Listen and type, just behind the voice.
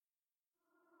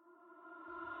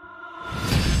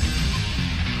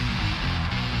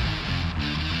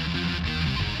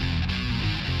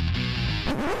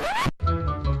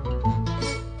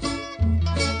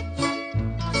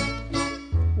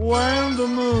the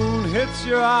moon hits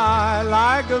your eye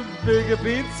like a big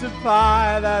pizza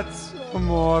pie, that's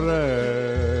amore.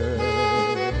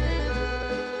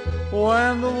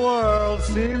 When the world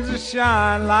seems to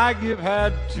shine like you've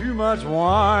had too much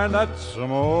wine, that's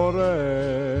amore.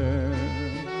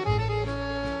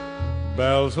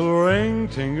 Bells will ring,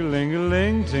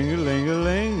 ting-a-ling-a-ling,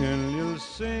 ting-a-ling-a-ling, and you'll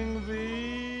sing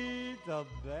Vita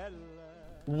Bella.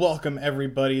 Welcome,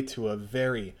 everybody, to a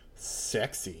very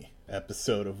sexy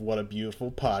episode of What a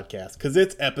Beautiful Podcast, because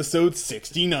it's episode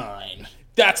 69.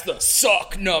 That's the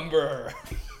suck number.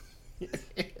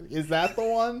 Is that the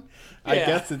one? Yeah. I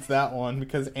guess it's that one,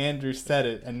 because Andrew said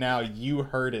it, and now you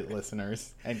heard it,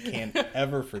 listeners, and can't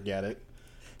ever forget it.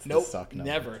 It's Nope, the suck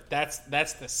number. never. That's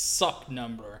the suck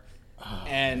number. Oh,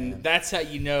 and man. that's how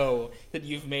you know that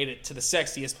you've made it to the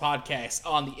sexiest podcast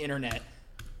on the internet.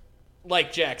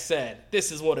 Like Jack said,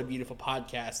 this is What a Beautiful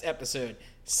Podcast, episode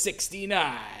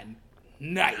 69.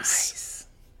 Nice.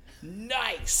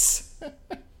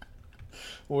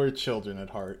 We're children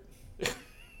at heart.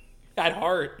 At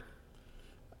heart.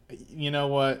 You know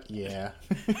what? Yeah.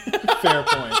 Fair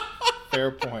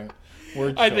point.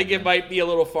 We're I think it children. might be a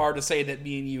little far to say that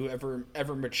me and you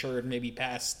ever matured, maybe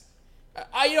past...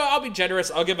 I'll be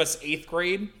generous. I'll give us 8th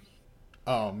grade.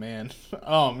 Oh, man.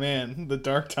 The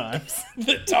dark times.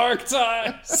 The dark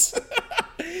times.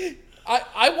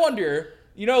 I wonder,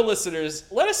 listeners,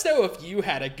 let us know if you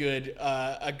had a good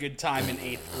time in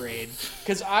 8th grade,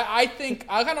 because I think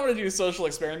I kind of want to do a social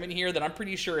experiment here that I'm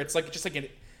pretty sure it's just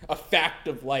a fact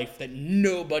of life that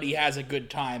nobody has a good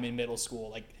time in middle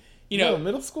school. No,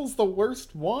 middle school's the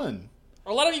worst one.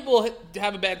 A lot of people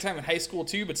have a bad time in high school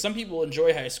too, but some people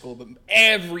enjoy high school. But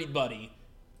everybody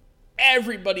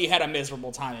had a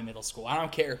miserable time in middle school. I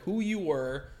don't care who you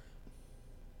were.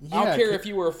 Yeah, I don't care if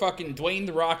you were fucking Dwayne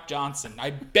The Rock Johnson.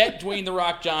 I bet Dwayne The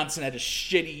Rock Johnson had a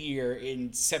shitty year in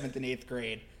 7th and 8th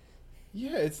grade.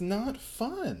 Yeah, it's not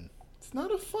fun. It's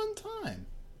not a fun time.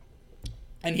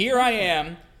 And here I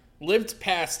am, lived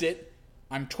past it.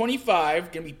 I'm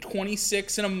 25, gonna be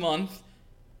 26 in a month.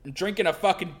 I'm drinking a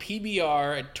fucking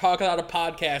PBR and talking on a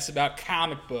podcast about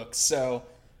comic books. So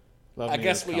Love I me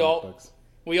guess those we comic all books.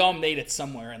 made it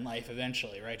somewhere in life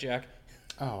eventually, right, Jack?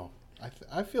 Oh,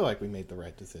 I feel like we made the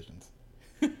right decisions.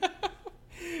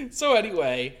 So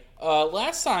anyway,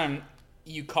 last time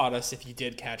you caught us, if you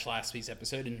did catch last week's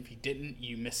episode, and if you didn't,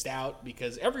 you missed out,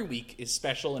 because every week is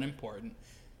special and important.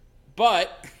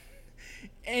 But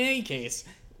in any case,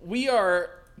 we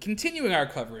are continuing our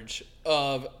coverage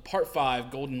of Part 5,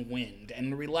 Golden Wind,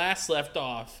 and where we last left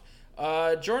off,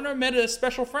 Giorno met a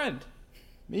special friend.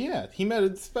 Yeah, he met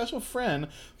a special friend,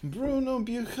 Bruno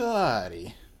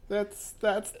Bucciarati. That's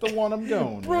the one I'm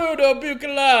going with. Bruno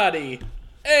Bucciarati!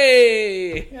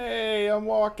 Hey! Hey, I'm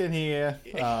walking here.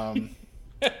 And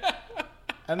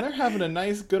they're having a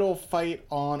nice good old fight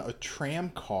on a tram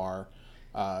car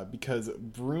because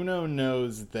Bruno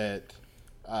knows that...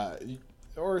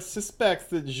 or suspects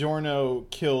that Giorno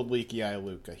killed Leaky Eye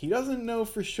Luca. He doesn't know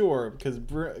for sure because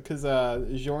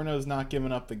Giorno's not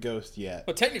giving up the ghost yet.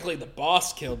 Well, technically, the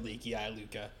boss killed Leaky Eye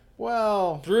Luca.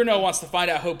 Well, Bruno wants to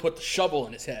find out who put the shovel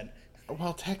in his head.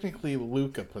 technically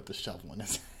Luca put the shovel in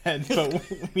his head, but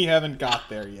we haven't got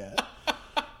there yet.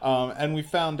 And we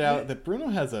found out that Bruno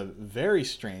has a very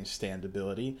strange stand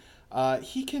ability.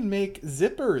 He can make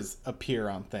zippers appear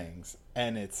on things,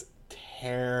 and it's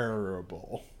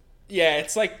terrible. Yeah,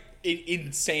 it's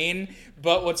insane.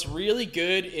 But what's really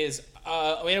good is,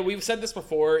 we've said this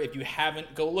before. If you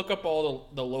haven't, go look up all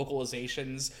the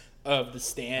localizations of the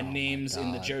stand names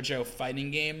in the JoJo fighting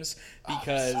games,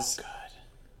 because So good.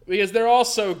 because they're all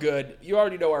so good. You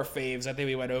already know our faves. I think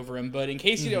we went over them. But in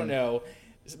case you don't know,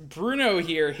 Bruno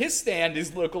here, his stand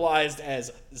is localized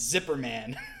as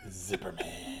Zipperman.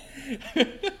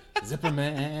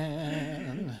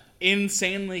 Zipperman.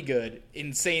 Insanely good.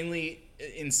 Insanely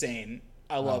insane.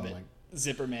 I love it. my-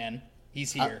 Zipperman.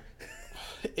 He's here.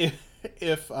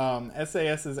 If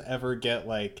SASs ever get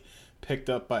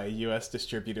picked up by a U.S.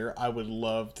 distributor, I would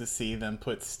love to see them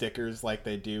put stickers like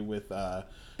they do with But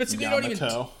see,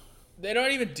 Yamato. they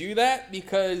don't even do that,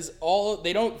 because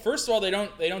first of all, they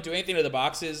don't do anything to the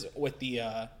boxes with the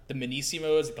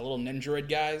Minissimos, the little Nendroid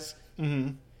guys.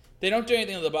 Mm-hmm. They don't do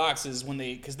anything to the boxes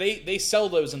because they sell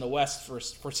those in the West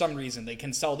for some reason. They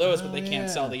can sell those, but they can't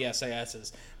sell the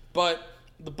SASs. But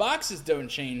the boxes don't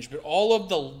change, but all of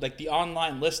the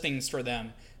online listings for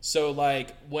them. So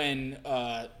when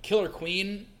Killer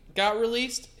Queen got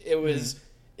released, it was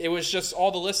just all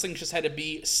the listings just had to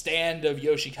be stand of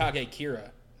Yoshikage Kira.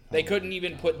 They couldn't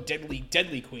even put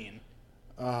Deadly Queen.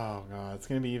 Oh god, it's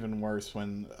gonna be even worse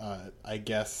when I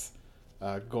guess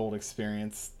Gold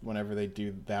Experience whenever they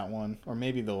do that one. Or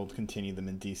maybe they'll continue them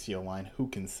in DCO line. Who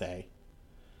can say?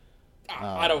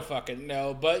 I don't fucking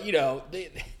know. But, you know,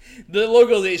 the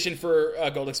localization for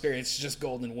Gold Experience is just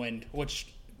Golden Wind,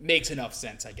 which makes enough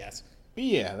sense, I guess.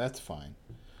 Yeah, that's fine.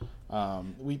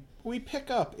 We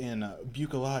pick up in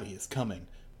Bucalati is Coming,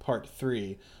 Part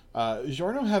 3.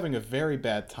 Giorno having a very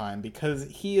bad time because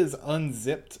he is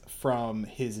unzipped from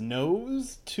his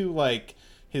nose to, like,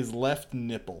 his left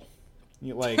nipple.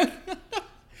 Like,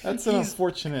 that's an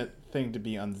unfortunate thing to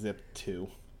be unzipped to.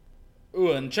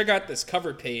 Ooh, and check out this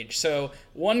cover page. So,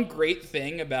 one great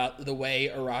thing about the way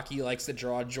Araki likes to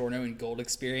draw Giorno and Gold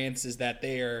Experience is that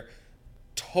they are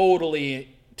totally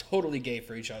gay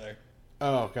for each other.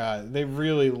 Oh, God. They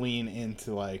really lean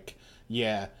into, like,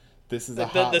 yeah, this is a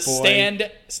hot the boy.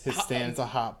 His stand's a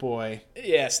hot boy.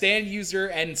 Yeah, stand user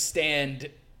and stand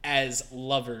as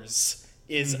lovers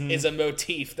is a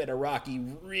motif that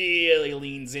Araki really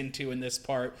leans into in this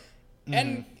part.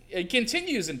 And it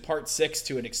continues in part 6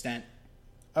 to an extent.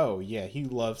 Oh, yeah, he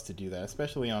loves to do that,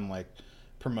 especially on, like,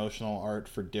 promotional art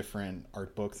for different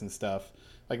art books and stuff.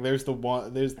 Like, I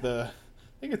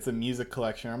think it's a music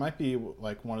collection, or it might be,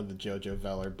 like, one of the Jojo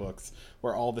Veller books,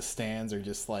 where all the stands are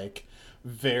just, like,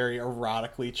 very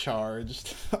erotically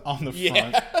charged on the front.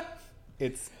 Yeah.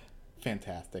 It's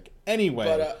fantastic. Anyway,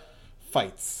 but,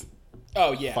 fights.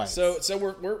 Oh, yeah. Fights. So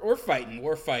we're fighting.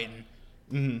 We're fighting.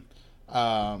 Mm-hmm.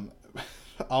 I'm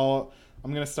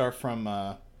going to start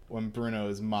from when Bruno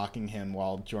is mocking him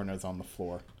while Giorno's on the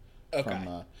floor.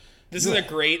 Okay. This is a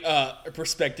great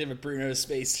perspective of Bruno's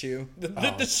face, too.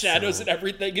 The shadows and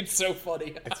everything, it's so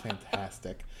funny. It's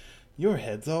fantastic. Your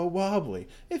head's all wobbly.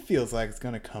 It feels like it's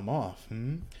going to come off,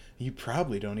 You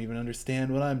probably don't even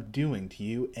understand what I'm doing to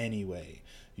you anyway,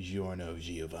 Giorno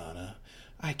Giovanna.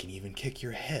 I can even kick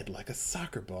your head like a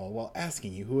soccer ball while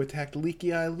asking you who attacked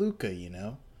Leaky Eye Luca, you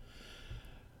know?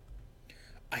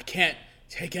 I can't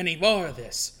take any more of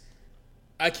this.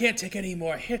 I can't take any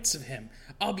more hits of him.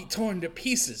 I'll be torn to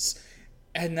pieces.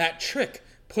 And that trick,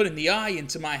 putting the eye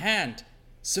into my hand.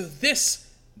 So this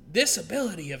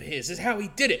ability of his is how he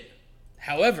did it.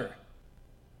 However,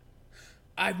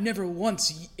 I've never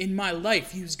once in my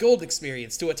life used Gold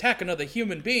Experience to attack another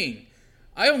human being.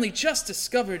 I only just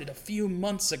discovered it a few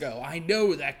months ago. I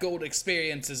know that Gold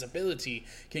Experience's ability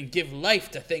can give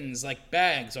life to things like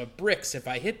bags or bricks if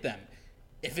I hit them.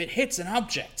 If it hits an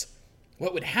object,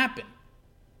 what would happen?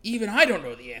 Even I don't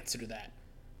know the answer to that.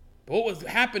 But what would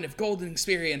happen if Golden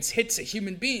Experience hits a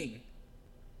human being?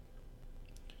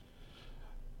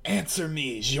 Answer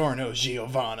me, Giorno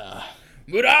Giovanna.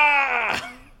 Murah!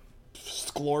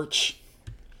 Splorch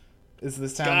is the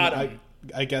sound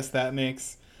I guess that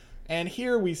makes. And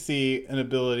here we see an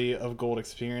ability of Gold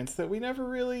Experience that we never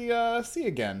really see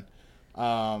again.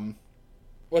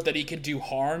 What, that he can do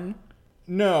harm?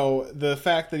 No, the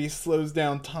fact that he slows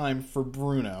down time for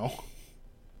Bruno.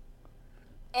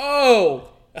 Oh!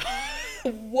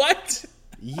 What?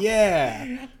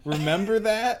 Yeah. Remember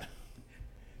that?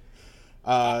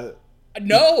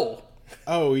 No!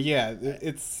 Oh, yeah.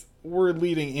 We're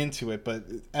leading into it, but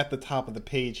at the top of the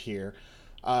page here.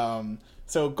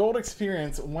 So Gold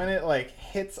Experience, when it, like,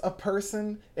 hits a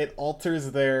person, it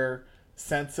alters their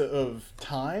sense of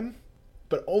time,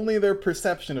 but only their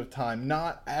perception of time,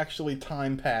 not actually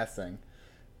time passing.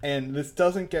 And this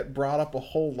doesn't get brought up a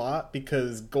whole lot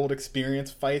because Gold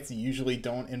Experience fights usually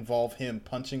don't involve him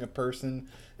punching a person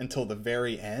until the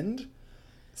very end.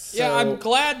 So, yeah, I'm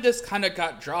glad this kind of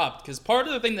got dropped, because part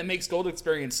of the thing that makes Gold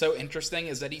Experience so interesting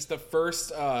is that he's the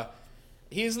first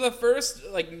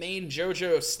like main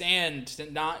JoJo stand to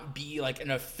not be like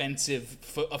an offensive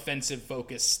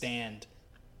focused stand.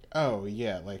 Oh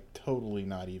yeah, like totally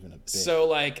not even a bit. So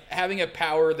like having a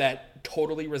power that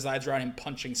totally resides around him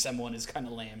punching someone is kind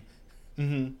of lame.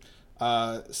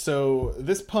 Mm-hmm. So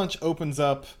this punch opens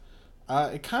up.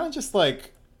 It kind of just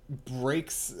like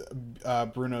breaks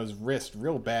Bruno's wrist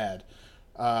real bad.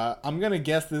 I'm gonna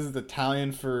guess this is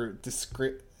Italian for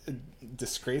disgraceful.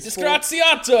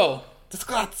 Disgraziato.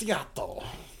 Disgraziato.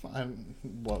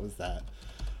 What was that?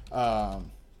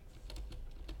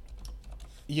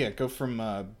 Yeah, go from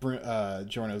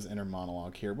Giorno's inner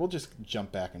monologue here. We'll just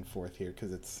jump back and forth here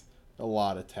because it's a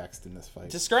lot of text in this fight.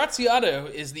 Disgraziato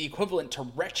is the equivalent to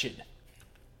wretched.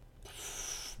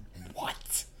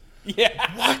 What?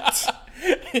 Yeah. What?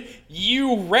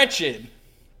 You wretched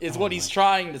is what he's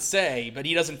trying to say, but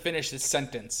he doesn't finish his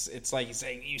sentence. It's like he's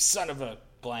saying, you son of a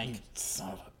blank. You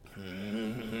son of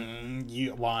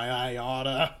a... why I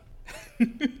oughta...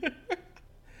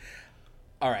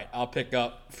 All right, I'll pick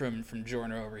up from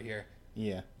Giorno over here.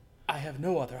 Yeah. I have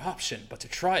no other option but to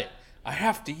try it. I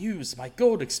have to use my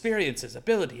gold experience's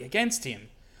ability against him.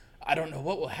 I don't know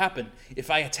what will happen if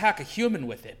I attack a human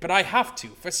with it, but I have to,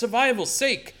 for survival's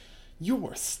sake.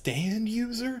 You're a stand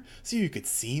user? So you could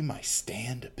see my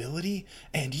stand ability?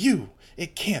 And you,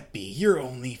 it can't be, you're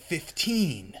only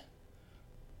 15.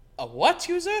 A what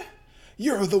user?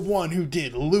 You're the one who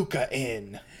did Luca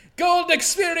in. Gold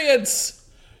experience!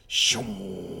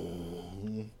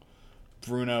 Shoo.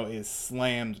 Bruno is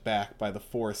slammed back by the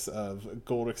force of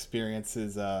Gold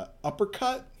Experience's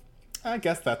uppercut. I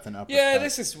guess that's an uppercut. Yeah,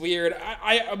 this is weird.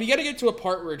 We gotta get to a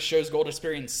part where it shows Gold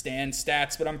Experience stand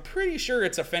stats, but I'm pretty sure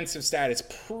its offensive stat is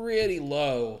pretty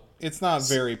low. It's not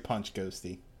very punch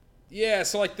ghosty. Yeah,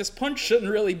 so like this punch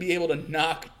shouldn't really be able to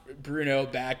knock Bruno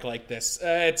back like this.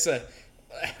 It's a,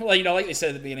 like they said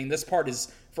at the beginning, this part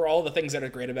is, for all the things that are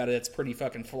great about it, it's pretty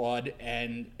fucking flawed,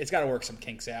 and it's got to work some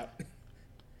kinks out.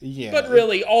 Yeah. But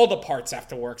really, all the parts have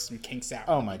to work some kinks out.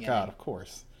 Oh my god, of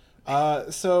course.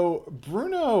 So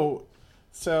Bruno,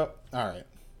 all right,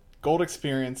 Gold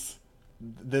Experience,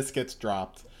 this gets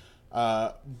dropped.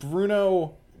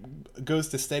 Bruno goes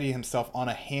to steady himself on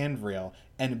a handrail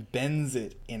and bends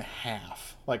it in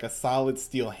half, like a solid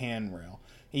steel handrail.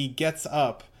 He gets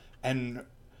up and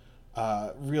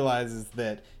realizes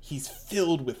that he's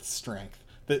filled with strength.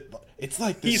 That it's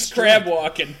like this he's crab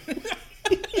walking.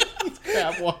 He's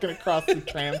crab walking across the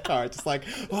tram car, just like,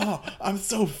 oh, I'm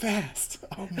so fast.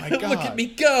 Oh my god. Look at me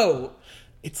go.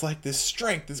 It's like this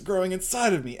strength is growing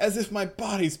inside of me, as if my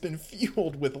body's been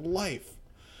fueled with life.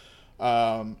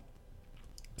 So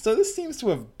this seems to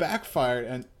have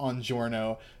backfired on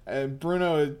Giorno.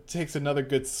 Bruno takes another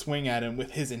good swing at him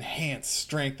with his enhanced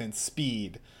strength and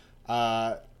speed.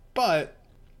 But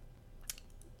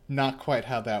not quite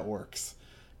how that works.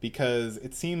 Because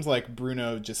it seems like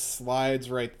Bruno just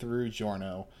slides right through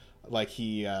Giorno, like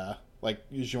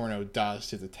Giorno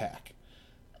dodged his attack.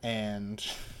 And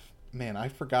man, I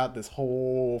forgot this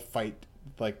whole fight,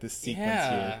 like this sequence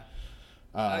here.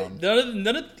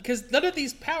 Because none of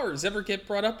these powers ever get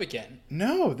brought up again.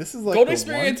 No, this is like Gold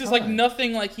Experience is like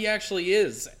nothing like he actually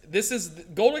is. This is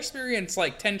Gold Experience,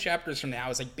 like 10 chapters from now,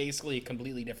 is like basically a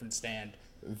completely different stand.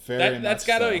 That's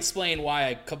got to explain why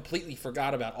I completely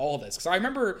forgot about all this. Because I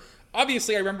remember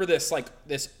this like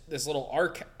this little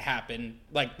arc happen.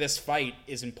 Like this fight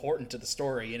is important to the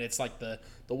story, and it's like the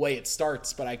way it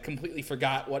starts. But I completely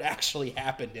forgot what actually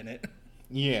happened in it.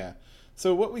 Yeah.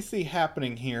 So what we see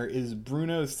happening here is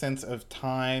Bruno's sense of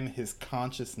time, his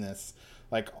consciousness,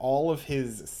 like all of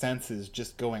his senses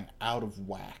just going out of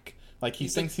whack. Like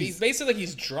he's basically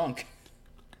he's drunk.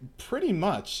 Pretty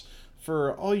much.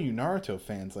 For all you Naruto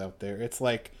fans out there, it's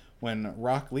like when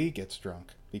Rock Lee gets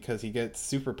drunk because he gets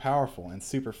super powerful and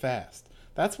super fast.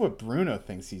 That's what Bruno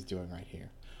thinks he's doing right here.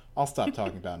 I'll stop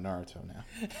talking about Naruto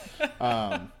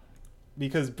now.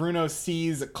 Because Bruno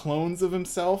sees clones of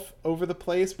himself over the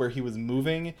place where he was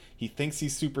moving. He thinks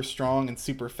he's super strong and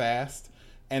super fast.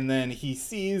 And then he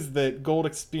sees that Gold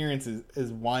Experience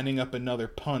is winding up another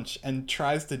punch and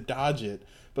tries to dodge it,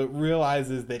 but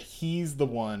realizes that he's the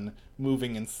one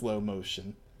moving in slow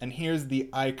motion. And here's the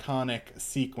iconic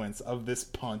sequence of this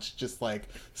punch just like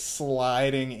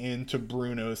sliding into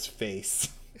Bruno's face.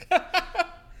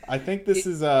 I think this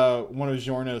is one of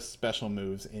Giorno's special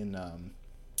moves in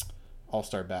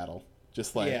All-Star Battle.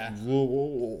 Just like,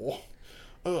 whoa.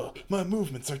 Ugh, my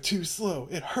movements are too slow.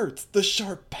 It hurts. The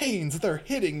sharp pains, they're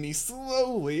hitting me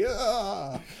slowly.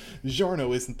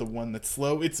 Giorno isn't the one that's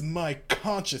slow. It's my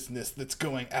consciousness that's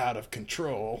going out of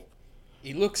control.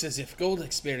 It looks as if Gold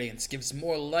Experience gives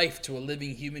more life to a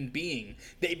living human being.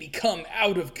 They become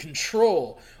out of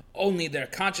control. Only their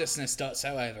consciousness does,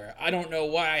 however. I don't know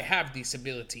why I have this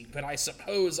ability, but I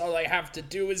suppose all I have to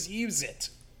do is use it.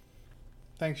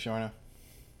 Thanks, Giorno.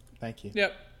 Thank you.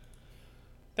 Yep.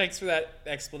 Thanks for that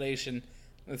explanation.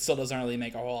 It still doesn't really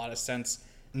make a whole lot of sense.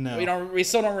 No. We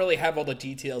still don't really have all the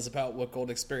details about what Gold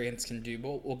Experience can do,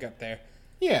 but we'll get there.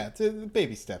 Yeah, it's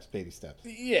baby steps.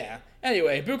 Yeah.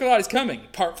 Anyway, Bukalot is coming,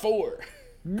 part 4.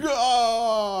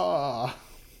 Gah!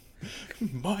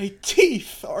 My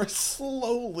teeth are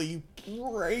slowly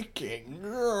breaking.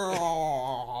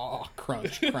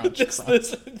 Crunch, crunch,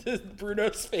 This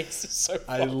Bruno's face is so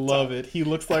I love it. He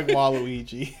looks like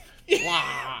Waluigi.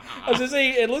 I was gonna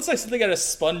say, it looks like something out of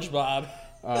SpongeBob.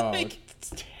 Oh,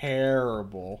 it's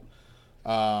terrible.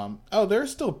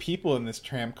 There's still people in this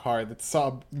tram car that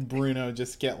saw Bruno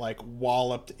just get, like,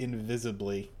 walloped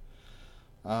invisibly.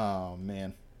 Oh,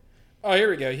 man. Oh,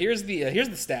 here we go. Here's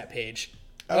the stat page.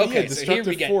 Oh, okay, yeah, so here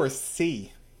we Destructive get... Force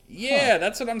C. Yeah,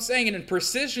 that's what I'm saying. And in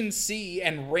Precision C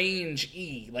and Range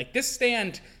E, like, this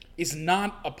stand is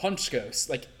not a punch ghost.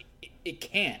 Like, it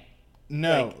can't.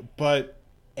 No, like, but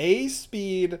A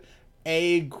speed,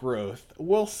 A growth.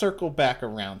 We'll circle back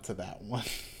around to that one.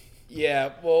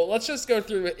 Yeah, well, let's just go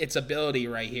through its ability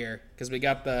right here, because we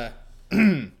got the...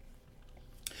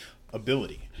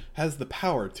 Ability. Has the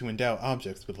power to endow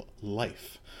objects with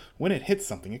life. When it hits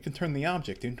something, it can turn the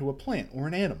object into a plant or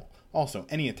an animal. Also,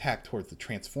 any attack towards the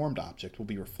transformed object will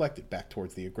be reflected back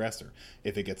towards the aggressor.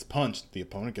 If it gets punched, the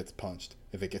opponent gets punched.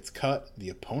 If it gets cut, the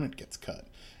opponent gets cut.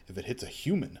 If it hits a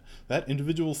human, that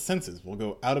individual's senses will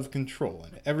go out of control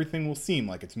and everything will seem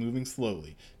like it's moving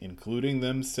slowly, including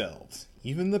themselves.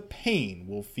 Even the pain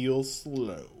will feel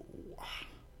slow.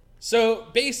 So,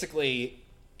 basically,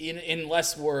 in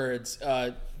less words,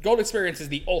 Gold Experience is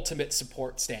the ultimate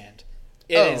support stand.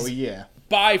 It is yeah.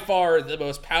 by far the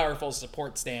most powerful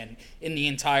support stand in the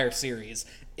entire series.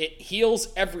 It heals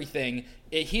everything.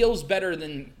 It heals better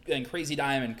than Crazy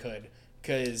Diamond could.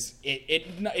 Because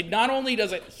it not only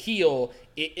does it heal,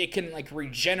 it can like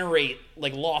regenerate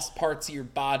like lost parts of your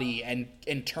body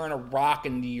and turn a rock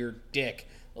into your dick.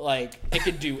 Like it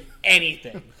could do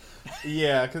anything.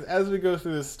 Yeah, because as we go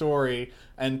through the story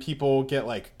and people get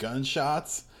like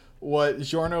gunshots, what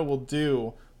Giorno will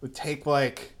do would take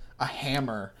like a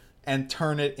hammer and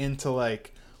turn it into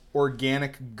like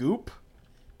organic goop.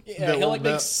 Yeah, he'll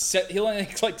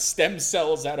make stem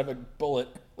cells out of a bullet.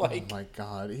 Like, oh my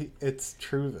god, it's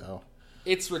true though.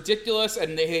 It's ridiculous,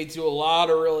 and they do a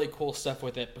lot of really cool stuff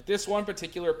with it. But this one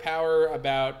particular power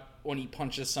about when he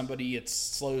punches somebody, it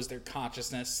slows their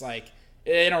consciousness. Like,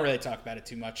 they don't really talk about it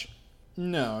too much.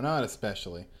 No, not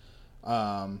especially.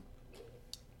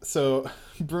 So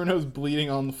Bruno's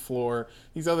bleeding on the floor.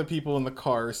 These other people in the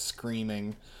car are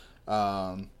screaming.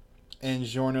 And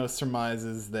Giorno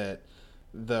surmises that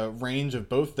the range of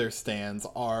both their stands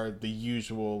are the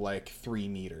usual, like, 3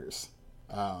 meters.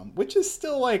 Which is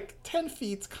still, like, 10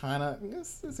 feet's kind of...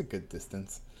 It's a good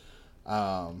distance.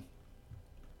 I'm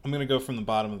going to go from the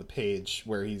bottom of the page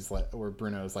where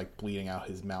Bruno's, like, bleeding out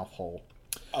his mouth hole.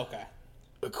 Okay.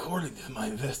 According to my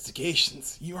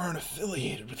investigations, you aren't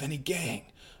affiliated with any gang.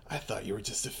 I thought you were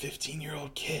just a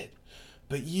 15-year-old kid.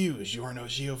 But you, Giorno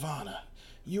Giovanna,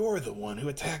 you're the one who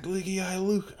attacked Ligii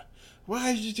Luca.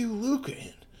 Why did you do Luca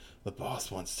in? The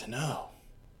boss wants to know.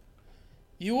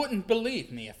 You wouldn't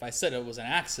believe me if I said it was an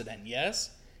accident, yes?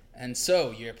 And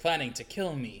so you're planning to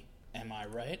kill me, am I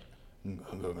right?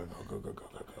 Go.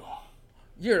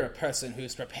 You're a person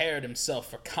who's prepared himself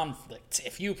for conflict.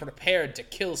 If you prepared to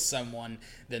kill someone,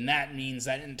 then that means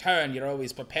that in turn you're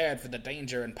always prepared for the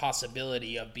danger and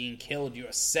possibility of being killed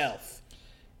yourself.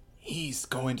 He's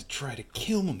going to try to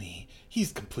kill me.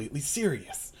 He's completely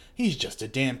serious. He's just a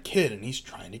damn kid and he's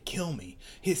trying to kill me.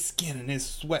 His skin and his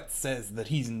sweat says that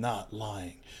he's not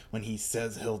lying. When he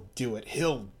says he'll do it,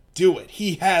 he'll do it.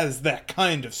 He has that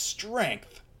kind of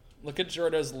strength. Look at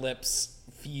Giorno's lips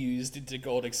fused into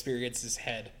Gold Experience's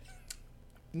head.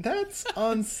 That's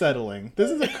unsettling.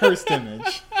 This is a cursed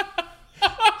image.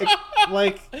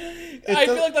 I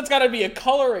feel like that's gotta be a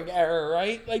coloring error,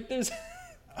 right? Like there's...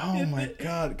 Oh my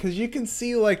god, because you can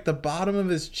see like the bottom of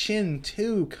his chin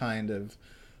too, kind of.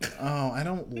 Oh, I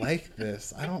don't like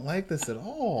this. I don't like this at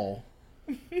all.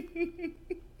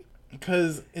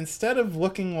 Because instead of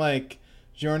looking like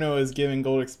Giorno is giving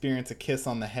Gold Experience a kiss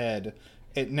on the head,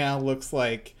 it now looks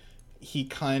like he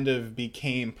kind of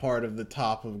became part of the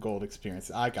top of Gold Experience.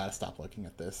 I gotta stop looking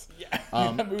at this.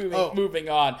 Yeah, moving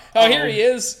on. Oh, here he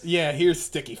is. Yeah, here's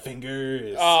Sticky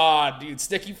Fingers. Ah, dude,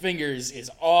 Sticky Fingers is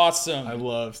awesome. I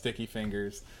love Sticky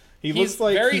Fingers. He's looks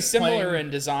like very similar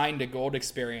in design to Gold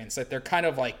Experience. Like they're kind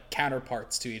of like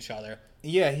counterparts to each other.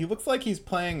 Yeah, he looks like he's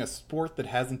playing a sport that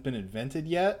hasn't been invented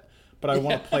yet, but I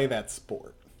want to play that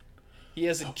sport. He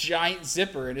has a giant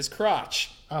zipper in his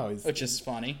crotch. Which is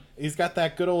funny. He's got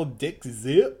that good old dick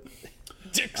zip.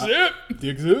 Dick zip!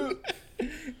 Dick zip!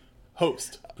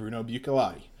 Host, Bruno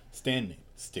Bucalotti. Stand name,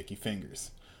 Sticky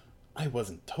Fingers. I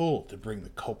wasn't told to bring the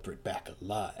culprit back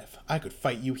alive. I could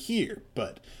fight you here,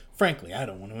 but frankly, I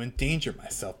don't want to endanger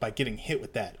myself by getting hit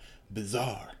with that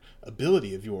bizarre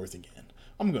ability of yours again.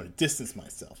 I'm going to distance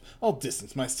myself. I'll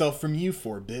distance myself from you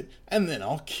for a bit, and then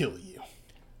I'll kill you.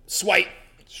 Swipe!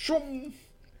 Shum.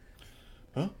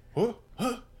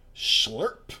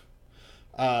 Slurp.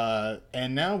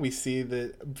 And now we see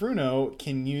that Bruno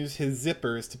can use his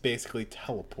zippers to basically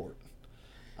teleport.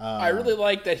 I really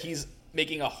like that he's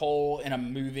making a hole in a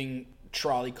moving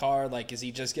trolley car. Like, is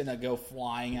he just gonna go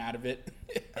flying out of it?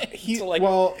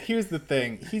 Well, here's the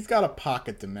thing. He's got a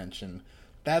pocket dimension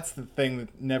that's the thing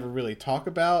that never really talk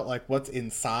about, like what's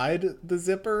inside the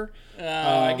zipper.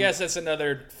 I guess that's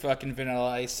another fucking Vanilla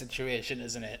Ice situation,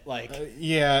 isn't it? Like,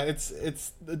 yeah,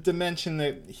 it's the dimension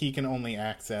that he can only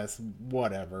access.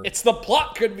 Whatever. it's the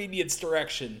plot convenience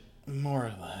direction. More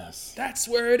or less. That's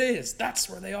where it is. That's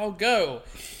where they all go.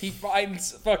 He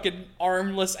finds fucking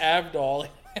armless Avdol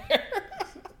in there.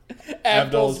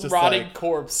 Avdol's just rotting like,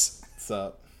 corpse. What's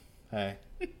up? Hey,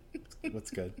 what's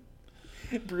good?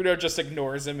 Bruno just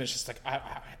ignores him. It's just like, I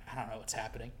don't know what's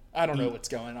happening. I don't know what's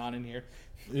going on in here.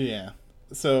 Yeah.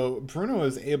 So Bruno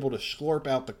is able to slurp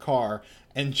out the car,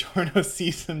 and Giorno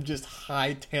sees him just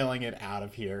hightailing it out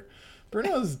of here.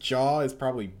 Bruno's jaw is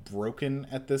probably broken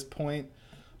at this point.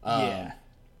 Yeah.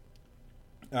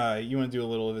 You want to do a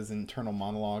little of his internal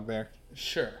monologue there?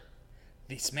 Sure.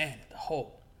 This man at the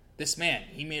hole. This man,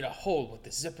 he made a hole with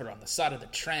the zipper on the side of the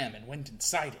tram and went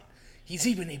inside it. He's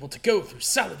even able to go through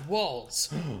solid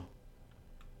walls.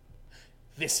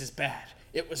 This is bad.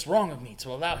 It was wrong of me to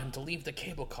allow him to leave the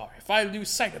cable car. If I lose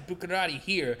sight of Buccarati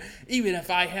here, even if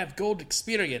I have gold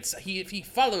experience, if he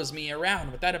follows me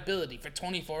around with that ability for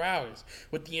 24 hours,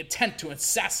 with the intent to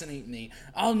assassinate me,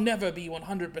 I'll never be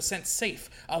 100% safe.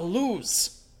 I'll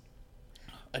lose.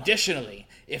 Additionally,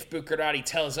 if Buccarati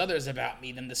tells others about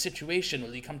me, then the situation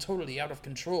will become totally out of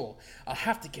control. I'll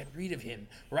have to get rid of him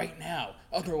right now.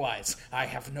 Otherwise, I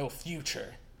have no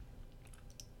future.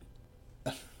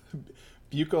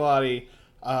 Buccarati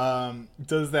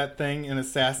does that thing in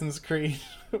Assassin's Creed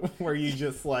where you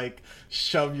just like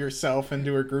shove yourself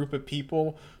into a group of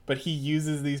people, but he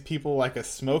uses these people like a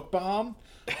smoke bomb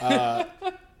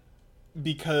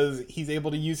because he's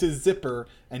able to use his zipper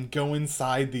and go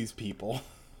inside these people.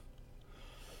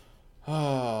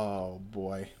 Oh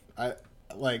boy.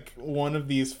 Like one of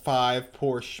these 5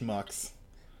 poor schmucks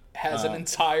Has an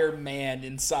entire man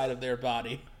inside of their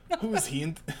body. who is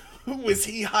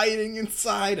he hiding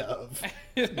inside of?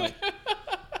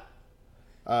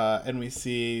 And we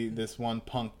see this one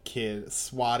punk kid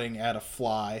swatting at a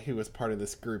fly who was part of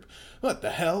this group. What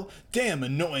the hell? Damn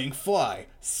annoying fly.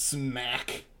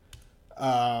 Smack.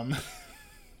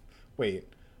 Wait.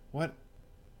 What?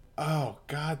 Oh,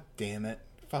 god damn it.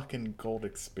 Fucking gold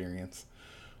experience.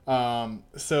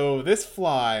 So this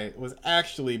fly was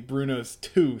actually Bruno's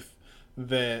tooth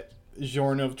that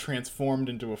Giorno transformed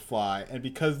into a fly, and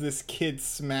because this kid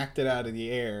smacked it out of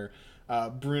the air,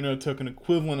 Bruno took an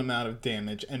equivalent amount of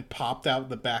damage and popped out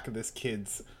the back of this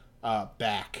kid's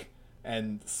back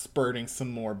and spurting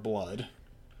some more blood.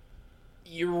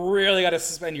 You really gotta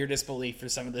suspend your disbelief for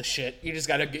some of this shit. You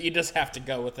just have to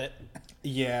go with it.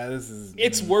 Yeah, this is...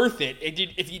 It's worth it.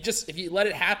 If you let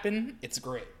it happen, it's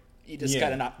great. You just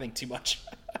gotta not think too much.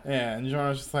 Yeah, and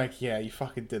Giorno's just like, yeah, you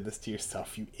fucking did this to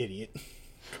yourself, you idiot.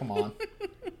 Come on.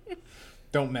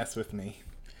 Don't mess with me.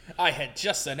 I had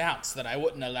just announced that I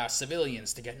wouldn't allow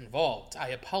civilians to get involved. I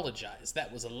apologize.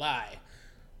 That was a lie.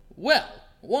 Well,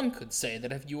 one could say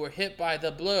that if you were hit by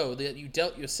the blow that you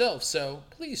dealt yourself, so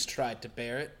please try to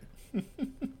bear it.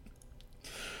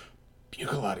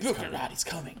 Buccarati's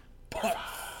coming. Part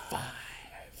 5.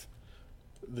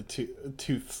 The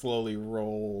tooth slowly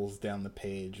rolls down the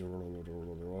page.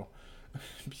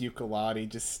 Buccarati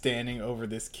just standing over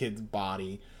this kid's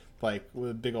body, like with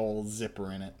a big old zipper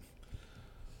in it.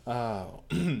 Oh,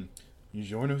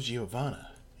 Giorno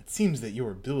Giovanna, it seems that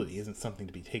your ability isn't something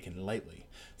to be taken lightly.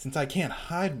 Since I can't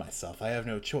hide myself, I have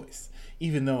no choice,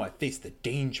 even though I face the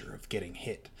danger of getting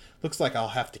hit. Looks like I'll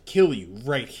have to kill you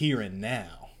right here and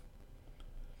now.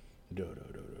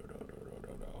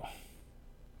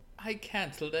 I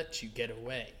can't let you get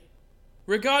away.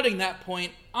 Regarding that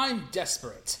point, I'm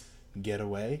desperate. Get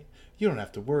away? You don't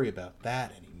have to worry about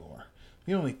that anymore.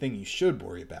 The only thing you should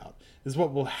worry about is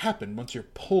what will happen once you're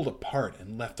pulled apart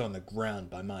and left on the ground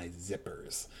by my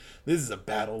zippers. This is a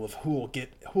battle of who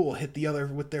will hit the other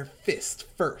with their fist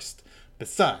first.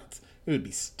 Besides, it would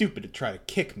be stupid to try to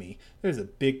kick me. There's a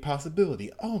big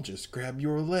possibility I'll just grab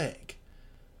your leg.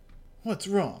 What's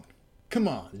wrong? Come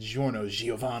on, Giorno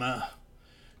Giovanna.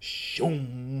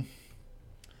 Shoom.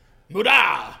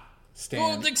 Muda! Stand.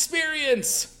 Gold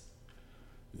experience!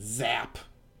 Zap.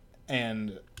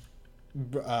 And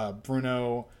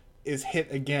Bruno is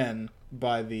hit again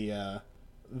by the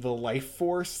life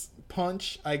force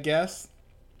punch, I guess.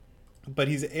 But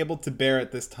he's able to bear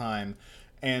it this time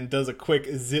and does a quick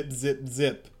zip, zip,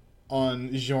 zip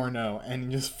on Giorno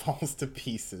and just falls to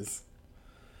pieces.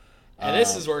 And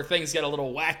this is where things get a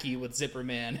little wacky with Zipper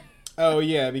Man. Oh,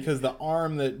 yeah, because the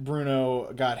arm that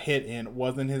Bruno got hit in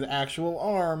wasn't his actual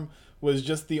arm, was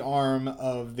just the arm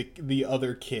of the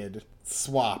other kid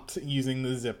swapped using the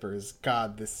zippers.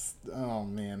 God, this... Oh,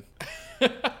 man.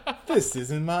 This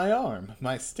isn't my arm.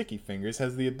 My sticky fingers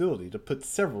has the ability to put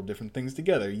several different things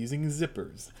together using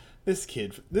zippers.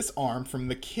 This arm from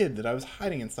the kid that I was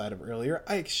hiding inside of earlier,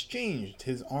 I exchanged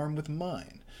his arm with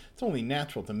mine. It's only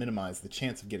natural to minimize the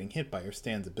chance of getting hit by your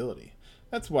Stan's ability.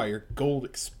 That's why your gold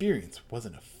experience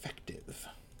wasn't effective.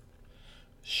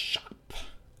 Shop.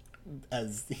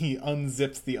 As he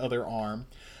unzips the other arm.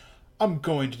 I'm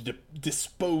going to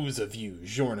dispose of you,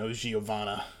 Giorno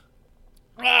Giovanna.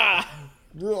 Ah!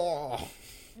 Ugh.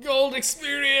 Gold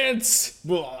experience!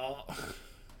 Ugh.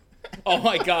 Oh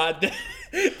my god,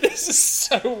 this is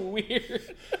so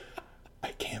weird.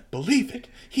 I can't believe it.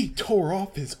 He tore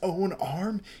off his own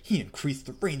arm. He increased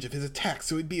the range of his attack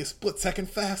so he'd be a split second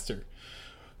faster.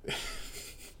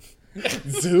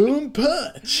 Zoom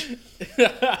punch.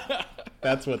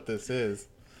 That's what this is.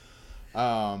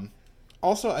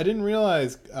 Also, I didn't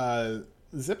realize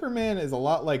Zipperman is a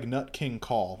lot like Nut King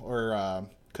Call, or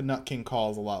Nut King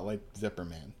Call is a lot like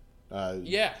Zipperman.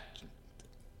 Yeah.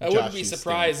 I Josh wouldn't be used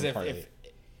surprised Stan from part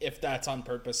if that's on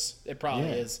purpose. It probably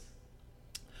Yeah. is.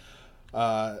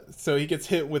 So he gets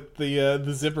hit with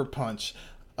the zipper punch.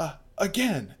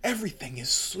 Again, everything is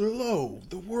slow.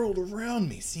 The world around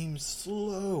me seems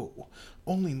slow.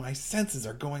 Only my senses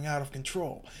are going out of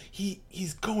control.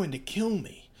 He's going to kill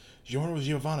me. Giorno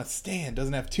Giovanna Stan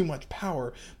doesn't have too much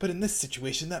power, but in this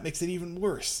situation that makes it even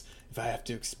worse. If I have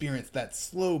to experience that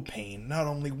slow pain not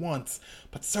only once,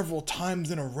 but several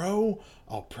times in a row,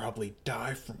 I'll probably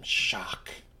die from shock.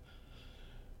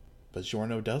 But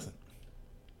Giorno doesn't.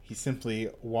 He simply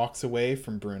walks away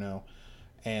from Bruno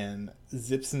and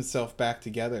zips himself back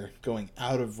together, going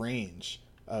out of range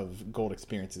of Gold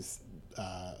Experience's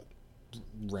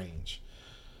range.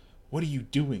 What are you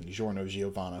doing, Giorno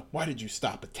Giovanna? Why did you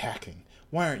stop attacking?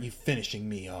 Why aren't you finishing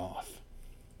me off?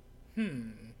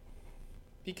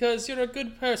 Because you're a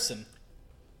good person.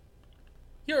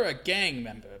 You're a gang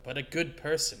member, but a good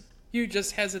person. You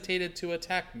just hesitated to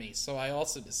attack me, so I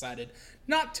also decided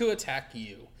not to attack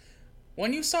you.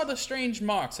 When you saw the strange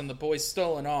marks on the boy's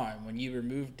stolen arm when you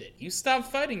removed it, you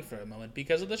stopped fighting for a moment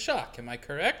because of the shock, am I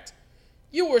correct?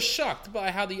 You were shocked by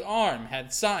how the arm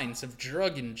had signs of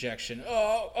drug injection.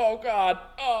 Oh God.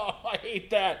 Oh, I hate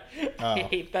that. I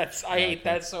hate that. I hate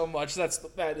that so much.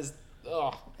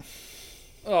 Oh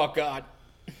God.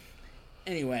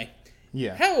 Anyway.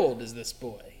 Yeah. How old is this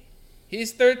boy?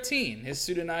 He's 13. His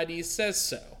student ID says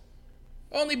so.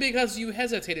 Only because you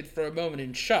hesitated for a moment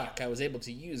in shock, I was able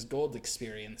to use gold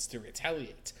experience to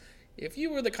retaliate. If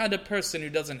you were the kind of person who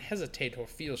doesn't hesitate or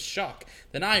feel shock,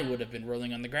 then I would have been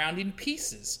rolling on the ground in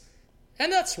pieces.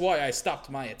 And that's why I stopped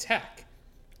my attack.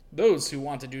 Those who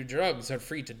want to do drugs are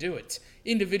free to do it.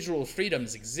 Individual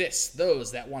freedoms exist.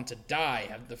 Those that want to die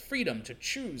have the freedom to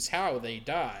choose how they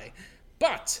die.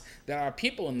 But there are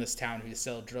people in this town who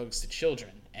sell drugs to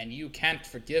children, and you can't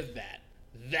forgive that.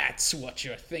 That's what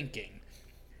you're thinking.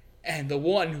 And the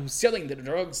one who's selling the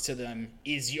drugs to them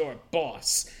is your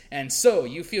boss. And so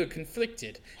you feel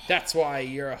conflicted. That's why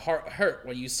your heart hurt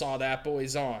when you saw that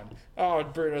boy's arm. Oh,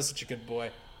 Bruno's such a good boy.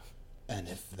 And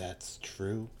if that's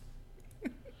true,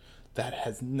 that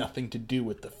has nothing to do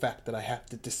with the fact that I have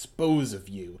to dispose of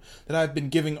you. That I've been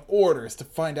giving orders to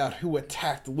find out who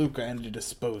attacked Luca and to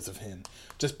dispose of him.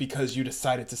 Just because you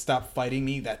decided to stop fighting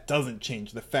me, that doesn't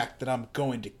change the fact that I'm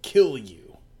going to kill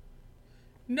you.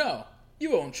 No.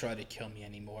 You won't try to kill me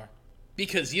anymore,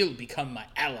 because you'll become my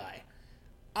ally.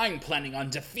 I'm planning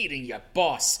on defeating your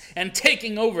boss and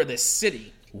taking over this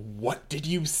city. What did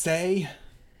you say?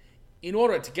 In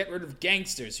order to get rid of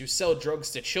gangsters who sell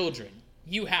drugs to children,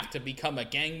 you have to become a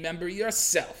gang member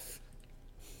yourself.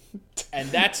 And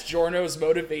that's Giorno's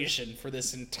motivation for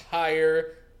this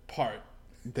entire part.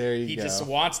 There you go. He just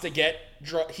wants to get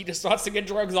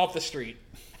drugs off the street.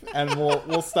 And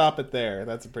we'll stop it there.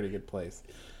 That's a pretty good place.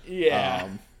 Yeah.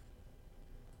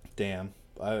 Damn.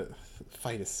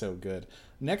 Fight is so good.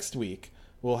 Next week,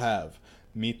 we'll have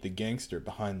Meet the Gangster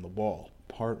Behind the Wall,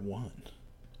 Part 1.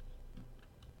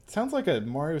 Sounds like a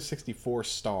Mario 64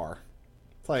 star.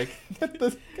 It's like, get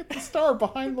the star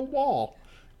behind the wall.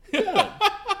 Yeah.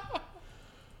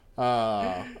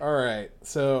 Alright,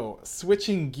 so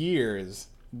switching gears,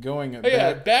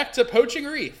 back to Poaching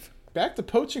Reef. Back to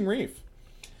Poaching Reef.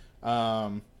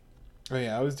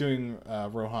 I was doing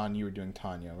Rohan, you were doing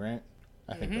Tanya, right?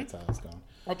 I think that's how it's going.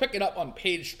 We're picking up on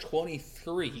page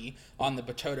 23 on the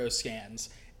Batoto scans.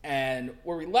 And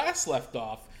where we last left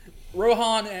off,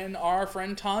 Rohan and our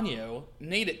friend Tanyo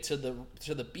made it to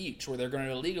the beach where they're going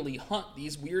to illegally hunt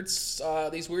these weird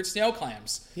snail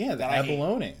clams. Yeah, the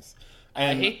abalones.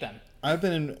 I hate them. I've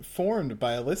been informed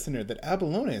by a listener that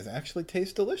abalones actually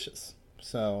taste delicious.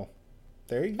 So,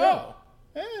 there you go. Oh.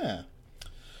 Yeah.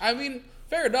 I mean,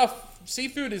 fair enough.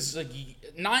 Seafood is like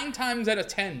 9 times out of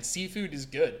 10. Seafood is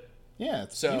good. Yeah,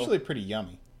 it's usually pretty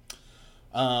yummy.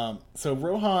 So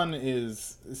Rohan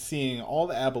is seeing all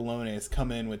the abalones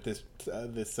come in with this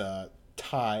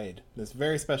tide, this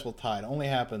very special tide. Only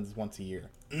happens once a year.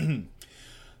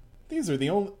 These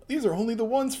are only the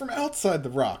ones from outside the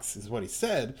rocks, is what he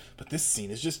said. But this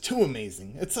scene is just too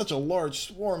amazing. It's such a large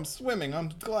swarm swimming. I'm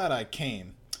glad I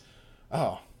came.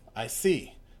 Oh, I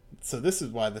see. So this is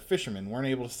why the fishermen weren't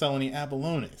able to sell any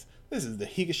abalones. This is the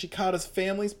Higashikata's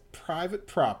family's private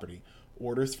property.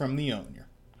 Orders from the owner.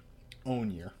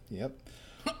 Owner, yep.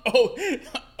 Oh,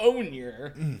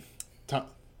 owner.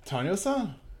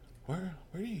 Tanyo-san? Where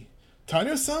you?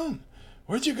 Tanyo-san?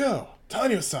 Where'd you go?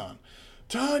 Tanyo-san!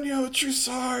 Tanyo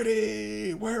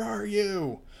Trusardi! Where are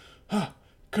you? Huh,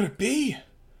 could it be?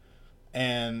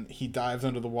 And he dives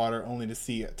under the water only to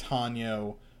see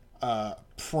Tanyo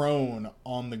prone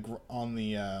on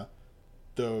the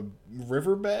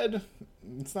riverbed.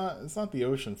 It's not the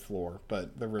ocean floor,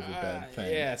 but the riverbed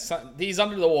thing. Yeah, he's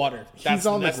under the water. He's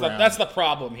on the ground. That's the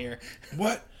problem here.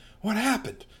 What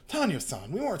happened?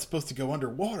 Tanyo-san, we weren't supposed to go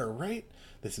underwater, right?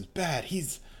 This is bad.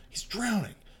 He's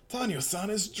drowning. Tanyo-san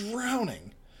is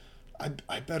drowning.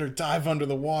 I better dive under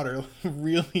the water.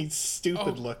 Really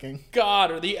stupid looking.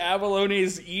 God, are the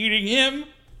abalones eating him?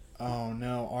 Oh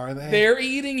no, are they? They're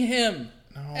eating him.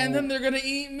 No. And then they're gonna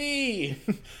eat me.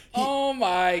 Oh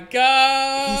my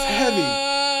God.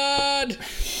 He's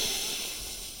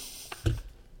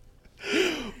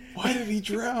heavy. Why did he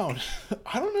drown?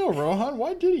 I don't know, Rohan.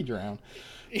 Why did he drown?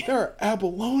 There are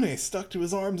abalones stuck to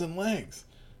his arms and legs.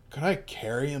 Could I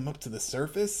carry him up to the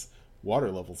surface? Water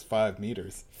level's 5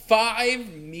 meters.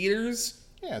 5 meters?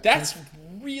 Yeah. That's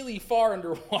really far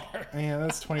underwater. Yeah,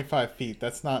 that's 25 feet.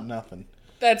 That's not nothing.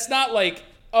 That's not like,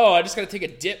 oh, I just gotta take a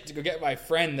dip to go get my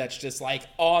friend that's just like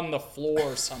on the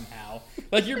floor somehow.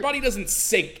 Like your body doesn't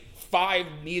sink 5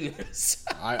 meters.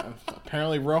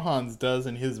 Apparently Rohan's does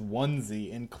in his onesie,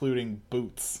 including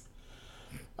boots.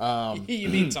 You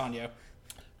mean Tanyo.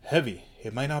 Heavy.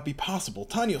 It might not be possible.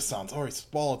 Tanyo-san's already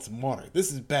swallowed some water.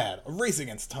 This is bad. A race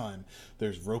against time.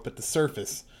 There's rope at the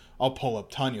surface. I'll pull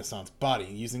up Tanyo-san's body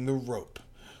using the rope.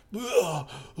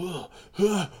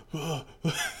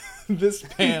 This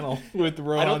panel with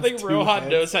Rohan. I don't think Rohan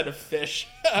knows how to fish.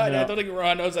 No. I don't think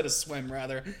Rohan knows how to swim,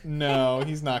 rather. No,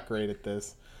 he's not great at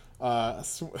this.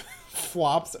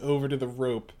 Flops over to the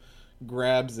rope,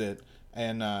 grabs it,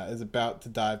 and is about to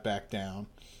dive back down.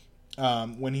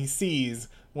 When he sees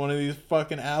one of these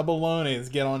fucking abalones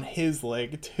get on his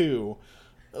leg, too.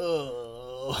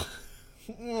 Ugh.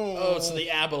 Oh, so the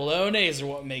abalones are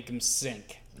what make him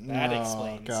sink. That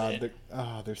explains it.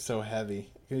 They're so heavy.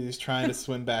 He's trying to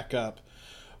swim back up.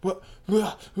 What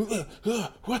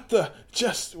the?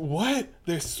 Just what?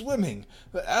 They're swimming.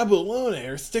 The abalone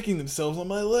are sticking themselves on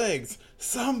my legs.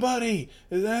 Somebody!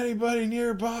 Is anybody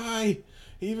nearby?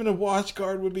 Even a watch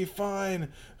guard would be fine.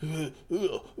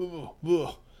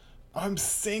 I'm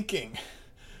sinking.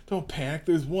 Don't panic.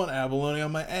 There's one abalone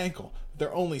on my ankle.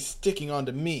 They're only sticking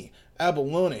onto me.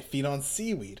 Abalone feed on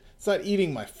seaweed. It's not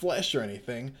eating my flesh or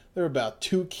anything. They're about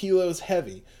 2 kilos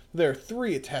heavy. There are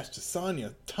 3 attached to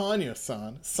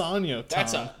Tanyo-san.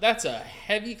 Sanyo-tan. That's a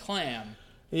heavy clam.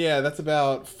 Yeah, that's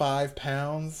about 5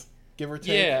 pounds, give or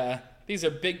take. Yeah, these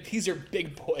are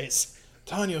big boys.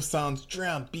 Tanyo-san's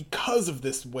drowned because of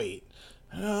this weight.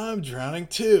 I'm drowning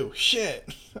too.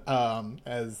 Shit.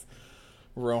 As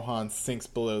Rohan sinks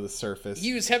below the surface.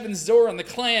 Use Heaven's Door on the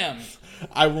clam.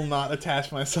 I will not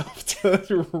attach myself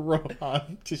to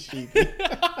Rohan Tashibi.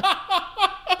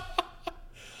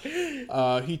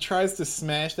 He tries to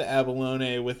smash the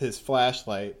abalone with his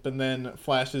flashlight, but then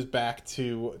flashes back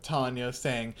to Tanyo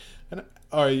saying,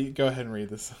 go ahead and read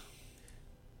this.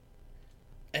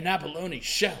 An abalone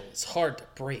shell is hard to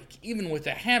break, even with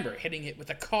a hammer hitting it with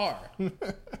a car.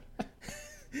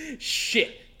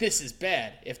 Shit, this is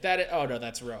bad. Oh no,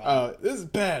 that's Rohan. Oh, this is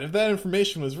bad. If that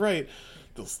information was right,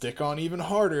 they'll stick on even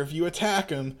harder if you attack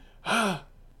them.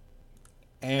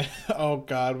 And oh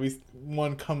god,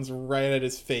 one comes right at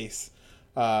his face,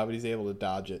 but he's able to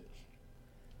dodge it.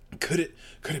 Could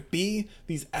it be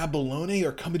these abalone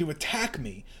are coming to attack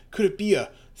me? Could it be a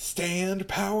stand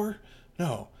power?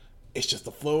 No, it's just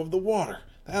the flow of the water.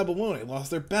 The abalone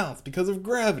lost their balance because of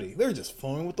gravity. They're just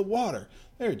flowing with the water.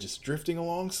 They're just drifting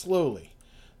along slowly.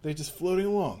 They're just floating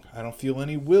along. I don't feel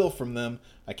any will from them.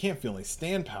 I can't feel any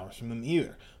stand powers from them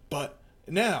either. But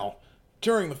now,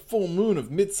 during the full moon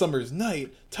of Midsummer's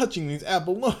Night, touching these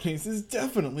abalones is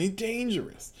definitely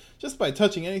dangerous. Just by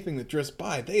touching anything that drifts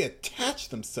by, they attach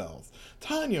themselves.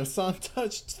 Tanyo-san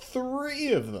touched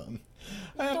 3 of them.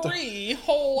 I have to 3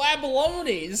 whole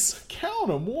abalones. count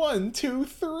them. 1, 2,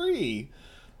 3.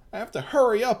 I have to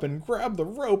hurry up and grab the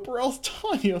rope or else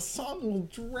Tanya-san will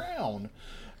drown.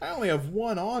 I only have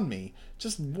one on me.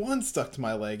 Just one stuck to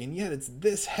my leg, and yet it's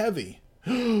this heavy.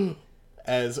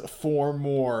 As 4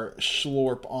 more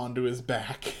schlorp onto his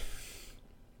back.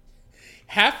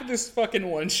 Half of this fucking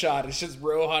one shot is just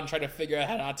Rohan trying to figure out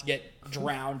how not to get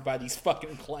drowned by these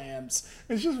fucking clams.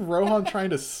 It's just Rohan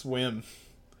trying to swim.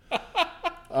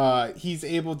 He's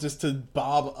able just to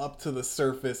bob up to the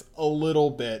surface a little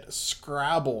bit,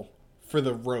 scrabble for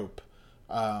the rope,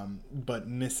 but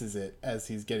misses it as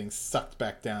he's getting sucked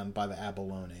back down by the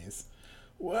abalones.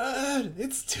 What?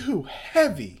 It's too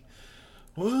heavy.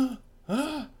 What?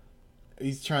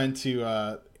 He's trying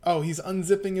to, he's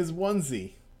unzipping his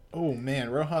onesie. Oh man,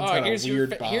 Rohan's got a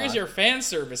weird bod. Here's your fan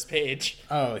service page.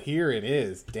 Oh, here it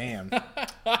is. Damn.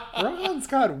 Rohan's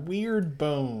got weird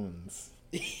bones.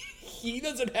 He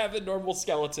doesn't have a normal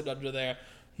skeleton under there.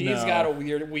 He's got a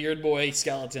weird boy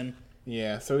skeleton.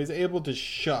 Yeah, so he's able to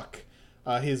shuck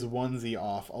his onesie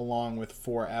off along with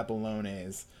 4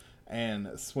 abalones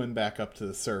and swim back up to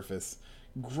the surface,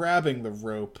 grabbing the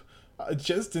rope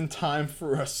just in time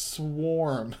for a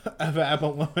swarm of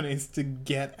abalones to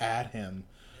get at him.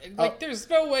 There's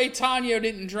no way Tanyo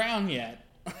didn't drown yet.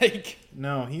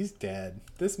 No, he's dead.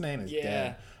 This man is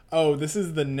dead. Oh, this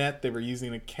is the net they were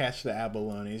using to catch the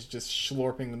abalones, just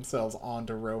schlorping themselves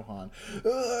onto Rohan.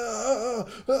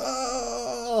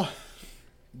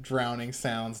 Drowning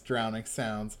sounds.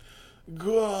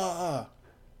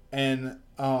 And,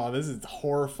 this is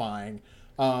horrifying.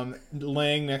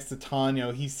 Laying next to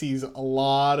Tanyo, he sees a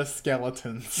lot of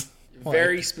skeletons.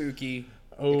 Very spooky.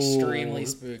 Extremely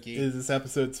spooky. Is this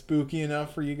episode spooky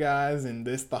enough for you guys in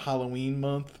the Halloween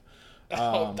month? The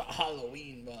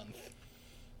Halloween month.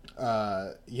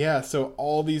 So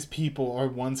all these people are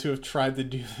ones who have tried to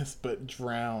do this but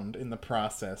drowned in the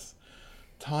process.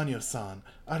 Tanyo-san,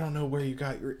 I don't know where you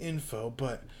got your info,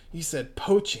 but you said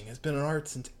poaching has been an art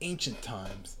since ancient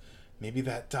times. Maybe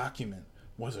that document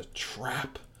was a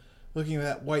trap. Looking at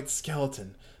that white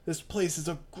skeleton, this place is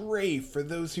a grave for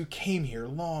those who came here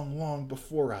long, long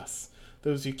before us.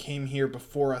 Those who came here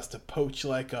before us to poach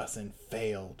like us and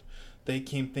failed. They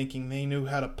came thinking they knew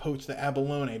how to poach the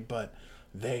abalone, but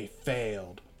they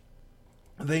failed.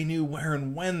 They knew where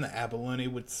and when the abalone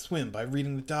would swim by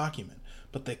reading the document,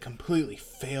 but they completely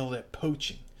failed at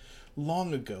poaching.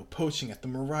 Long ago, poaching at the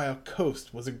Morio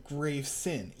coast was a grave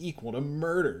sin equal to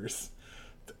murders.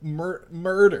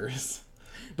 Murders.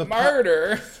 The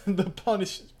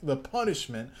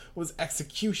punishment was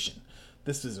execution.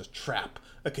 This is a trap,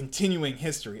 a continuing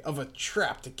history of a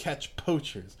trap to catch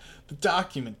poachers. The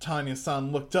document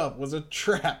Tanya-san looked up was a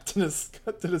trap to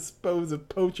dispose of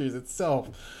poachers itself.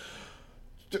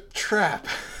 Trap.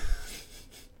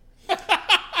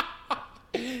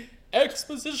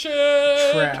 Exposition!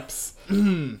 Traps.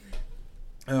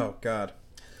 Oh, God.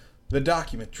 The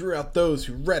document drew out those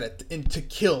who read it to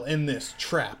kill in this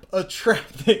trap. A trap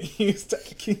that used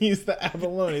the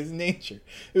abalone's nature.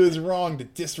 It was wrong to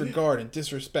disregard and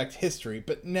disrespect history,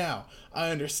 but now I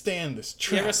understand this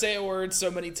trap. You ever say a word so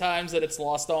many times that it's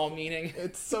lost all meaning?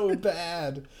 It's so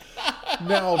bad.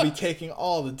 Now I'll be taking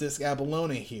all the disc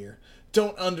abalone here.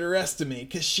 Don't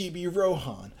underestimate Kashibi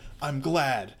Rohan. I'm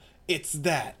glad.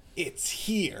 It's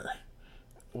here.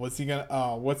 What's he gonna...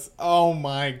 Oh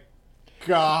my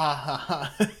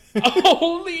God.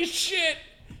 Holy shit.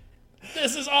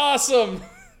 This is awesome.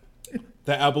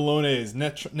 The abalone's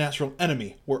natural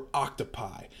enemy were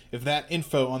octopi. If that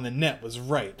info on the net was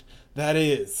right, that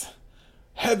is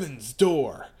Heaven's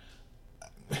Door.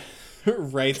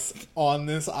 Writes on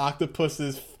this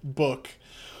octopus's book.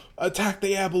 Attack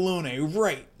the abalone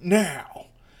right now.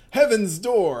 Heaven's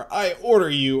Door, I order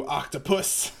you,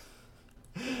 octopus.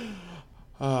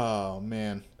 Oh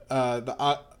man.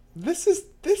 This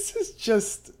is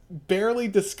just barely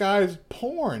disguised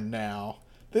porn now.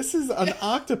 This is an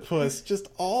octopus just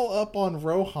all up on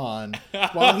Rohan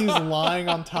while he's lying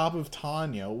on top of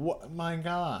Tanya. What? My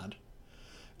God.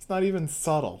 It's not even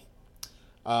subtle.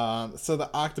 So the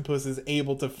octopus is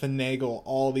able to finagle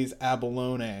all these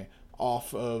abalone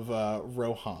off of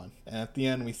Rohan. And at the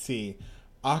end we see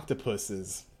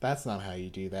octopuses. That's not how you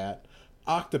do that.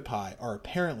 Octopi are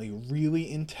apparently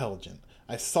really intelligent.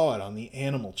 I saw it on the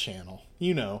Animal Channel.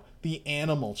 You know, the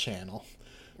Animal Channel.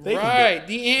 The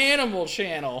Animal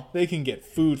Channel. They can get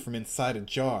food from inside a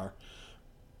jar.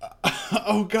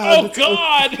 Oh God! Oh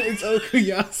God! It's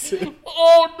Okuyasu.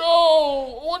 Oh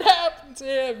no! What happened to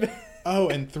him? Oh,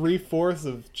 and 3/4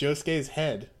 of Josuke's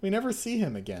head. We never see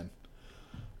him again.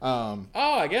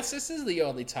 I guess this is the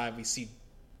only time we see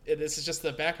this is just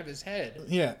the back of his head.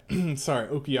 Yeah, sorry,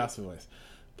 Okuyasu voice.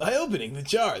 By opening the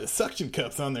jar, the suction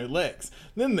cups on their legs.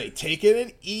 Then they take it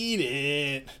and eat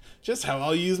it. Just how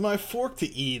I'll use my fork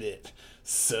to eat it.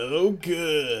 So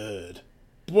good.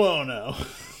 Buono.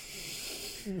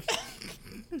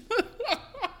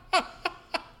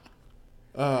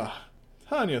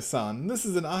 Hanyo-san, this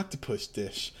is an octopus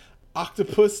dish.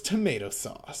 Octopus tomato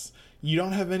sauce. You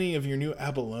don't have any of your new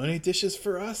abalone dishes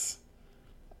for us?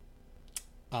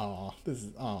 This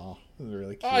is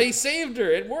really cute. Oh, he saved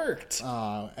her. It worked.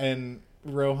 And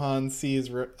Rohan sees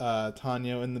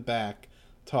Tanyo in the back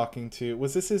talking to...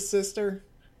 Was this his sister?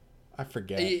 I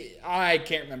forget. I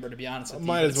can't remember, to be honest with you.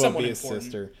 Might as well be his important.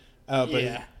 sister.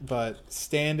 Yeah. But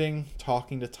standing,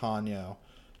 talking to Tanyo.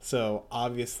 So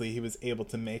obviously he was able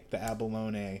to make the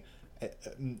abalone,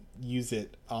 use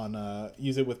it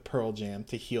with Pearl Jam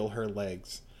to heal her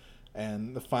legs.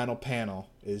 And the final panel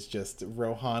is just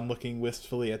Rohan looking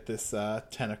wistfully at this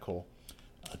tentacle.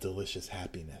 A delicious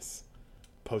happiness.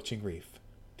 Poaching Reef.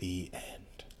 The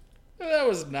end. That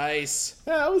was nice.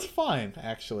 Yeah, that was fine,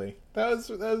 actually. That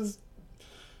was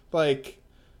like,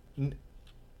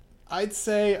 I'd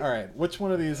say, all right, which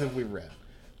one of these have we read?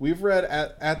 We've read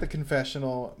at the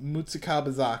Confessional,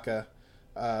 Mutsukabazaka,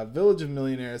 Village of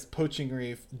Millionaires, Poaching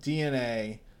Reef,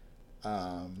 DNA,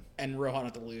 and Rohan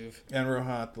at the Louvre.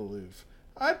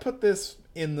 I'd put this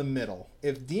in the middle.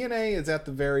 If DNA is at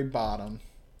the very bottom,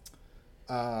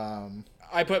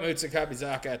 I put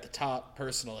Mutsukabazaka at the top,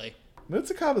 personally.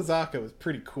 Mutsukabazaka was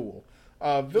pretty cool.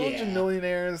 Village of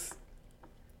Millionaires,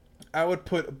 I would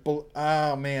put...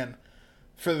 Oh, man.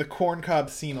 For the corncob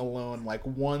scene alone, like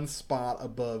one spot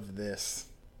above this.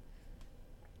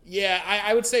 Yeah,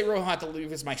 I would say Rohan at the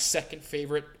Louvre is my second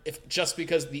favorite, just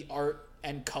because the art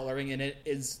and coloring in it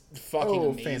is fucking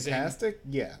amazing. Fantastic?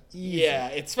 Yeah. Easy. Yeah,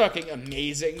 it's fucking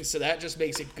amazing, so that just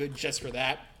makes it good just for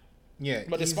that. Yeah.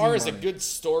 But as far as a good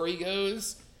story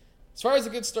goes,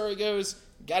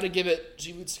 gotta give it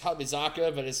to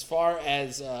Mutsukabazaka, but as far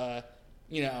as, art,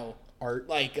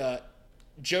 like,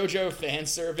 JoJo fan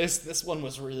service, this one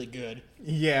was really good.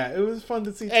 Yeah, it was fun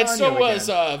to see Tanyo and so was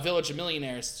again. Village of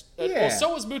Millionaires. Yeah. Well,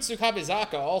 so was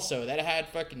Mutsukabazaka also. That had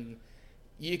fucking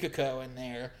Yukiko in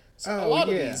there. So a lot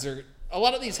of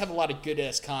these have a lot of good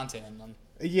ass content in them.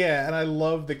 Yeah, and I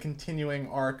love the continuing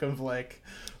arc of like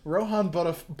Rohan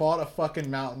bought a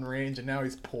fucking mountain range and now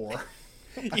he's poor.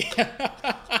 Yeah.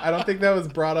 I don't think that was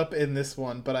brought up in this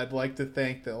one, but I'd like to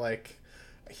think that like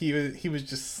he was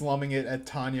just slumming it at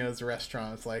Tanyo's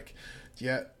restaurant. It's like,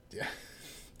 yeah.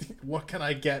 What can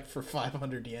I get for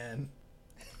 500 yen?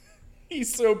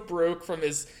 He's so broke from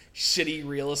his shitty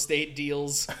real estate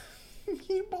deals.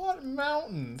 He bought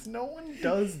mountains. No one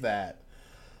does that.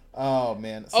 Oh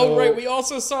man. So, right. We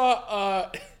also saw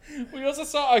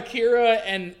Akira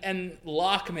and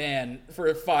Lockman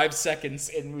for 5 seconds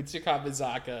in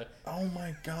Mutsukabazaka. Oh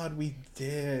my god, we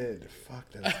did.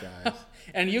 Fuck those guys.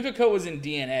 And Yukiko was in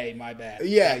DNA. My bad.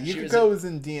 Yeah, Yukiko was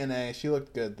in DNA. She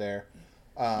looked good there.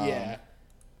 Yeah.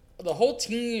 The whole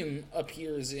team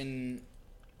appears in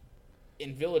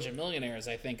Village of Millionaires,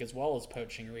 I think, as well as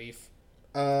Poaching Reef.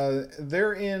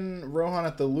 They're in Rohan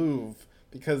at the Louvre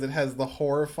because it has the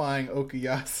horrifying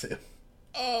Okuyasu.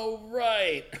 Oh,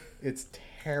 right. It's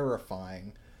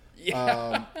terrifying.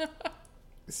 Yeah.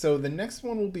 So the next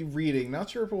one we'll be reading,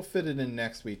 not sure if we'll fit it in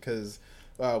next week because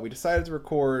we decided to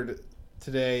record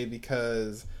today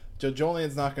because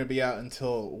JoJolian's not going to be out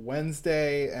until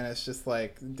Wednesday, and it's just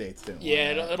like the dates didn't.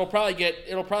 Yeah, it'll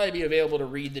probably be available to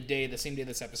read the same day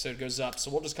this episode goes up. So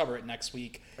we'll just cover it next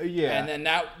week. Yeah, and then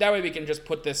that way we can just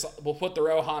we'll put the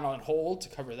Rohan on hold to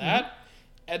cover that,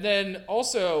 and then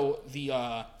also the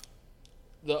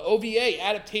OVA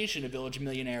adaptation of Village of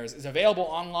Millionaires is available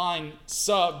online,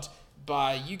 subbed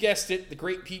by, you guessed it, the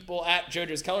great people at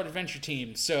JoJo's Colored Adventure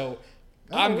Team. So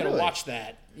I'm gonna watch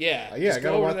that. Yeah, just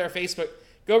go over to their Facebook.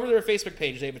 Go over to their Facebook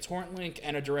page. They have a torrent link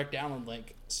and a direct download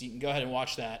link, so you can go ahead and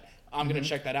watch that. I'm going to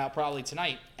check that out probably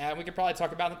tonight, and we could probably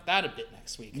talk about that a bit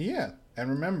next week. Yeah, and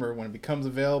remember, when it becomes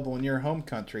available in your home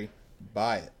country,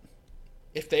 buy it.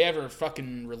 If they ever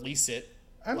fucking release it.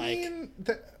 I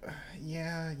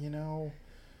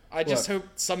just hope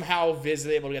somehow Viz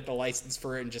is able to get the license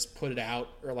for it and just put it out,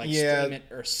 or stream it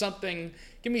or something.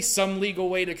 Give me some legal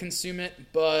way to consume it,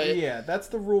 but... Yeah, that's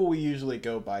the rule we usually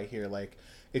go by here, like...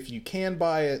 If you can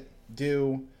buy it,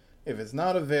 do. If it's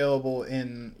not available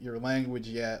in your language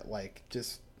yet,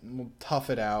 just tough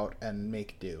it out and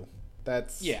make do.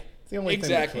 That's the only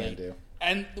thing we can do.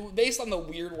 And based on the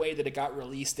weird way that it got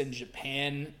released in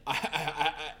Japan,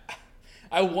 I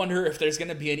wonder if there's going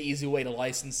to be an easy way to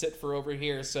license it for over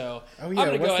here. So I'm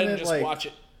going to go ahead and just watch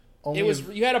it. only It was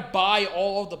you had to buy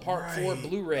all of the Part 4 Right.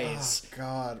 Blu-rays. Oh,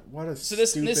 God, what a So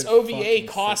this stupid OVA fucking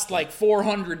cost system. like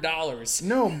 $400.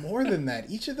 No, more than that.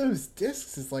 Each of those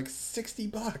discs is like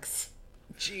 $60.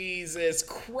 Jesus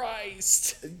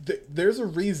Christ. There's a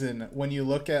reason when you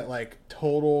look at like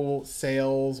total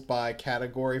sales by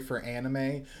category for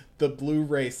anime, the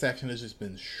Blu-ray section has just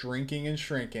been shrinking and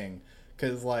shrinking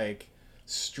because like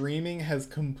streaming has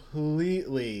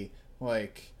completely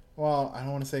like, well, I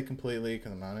don't want to say completely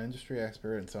because I'm not an industry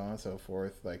expert and so on and so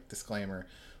forth, like disclaimer,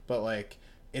 but like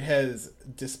it has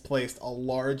displaced a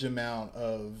large amount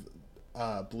of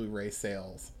Blu-ray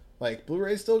sales. Like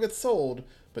Blu-ray still gets sold,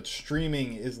 but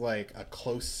streaming is like a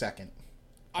close second.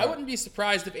 I wouldn't be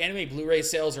surprised if anime Blu-ray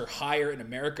sales are higher in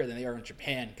America than they are in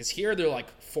Japan, because here they're like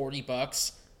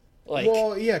 $40. Like,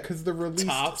 Well, yeah, because they're released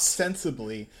tops.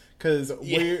 sensibly. Because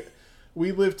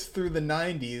we lived through the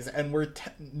 90s, and we're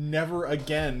never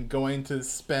again going to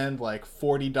spend like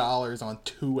 $40 on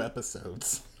 2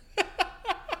 episodes.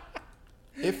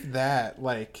 If that,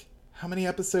 like, how many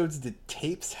episodes did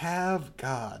tapes have?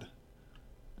 God.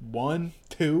 1,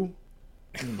 2?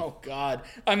 oh god.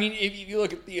 I mean, if you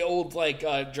look at the old like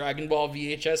Dragon Ball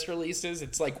VHS releases,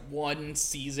 it's like one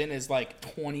season is like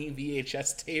 20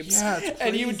 VHS tapes. Yeah, it's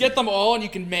and you would crazy. get them all, and you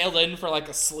can mail in for like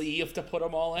a sleeve to put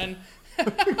them all in.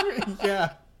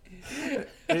 Yeah.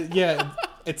 Yeah,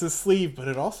 it's a sleeve, but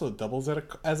it also doubles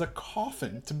as a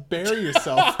coffin to bury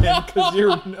yourself in because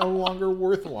you're no longer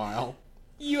worthwhile.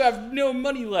 You have no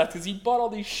money left because you bought all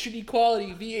these shitty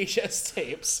quality VHS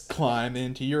tapes. Climb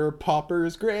into your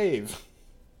pauper's grave.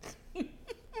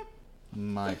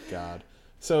 My God.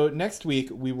 So next week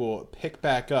we will pick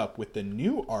back up with the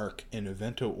new arc in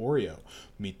Evento Oreo,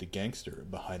 Meet the Gangster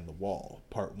Behind the Wall,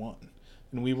 Part 1.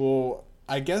 And we will,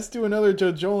 I guess, do another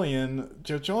JoJolian.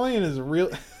 JoJolian is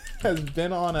real has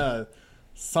been on a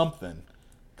something.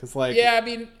 Cause like Yeah, I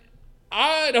mean,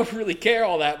 I don't really care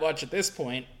all that much at this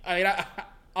point. I mean,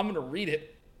 I'm gonna read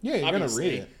it. yeah, you're obviously.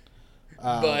 gonna read it.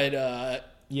 But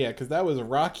Yeah, because that was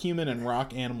Rock Human and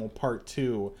Rock Animal Part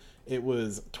 2. It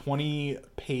was 20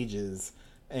 pages.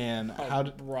 And how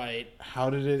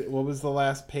did it, what was the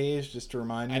last page, just to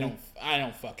remind me? I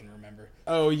don't fucking remember.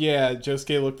 Oh yeah,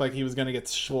 Josuke looked like he was gonna get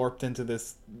slurped into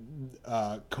this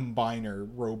combiner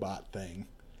robot thing.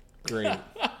 Great.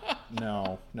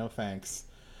 No thanks.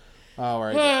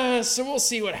 Alright. So we'll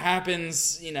see what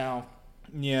happens, you know.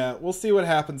 Yeah, we'll see what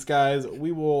happens, guys.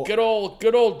 We will... Good old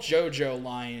JoJo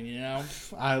line, you know.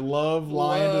 I love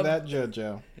lying to that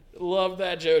JoJo. Love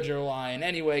that JoJo line.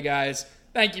 Anyway, guys,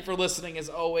 thank you for listening as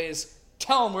always.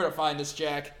 Tell them where to find us,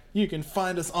 Jack. You can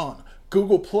find us on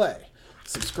Google Play.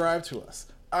 Subscribe to us.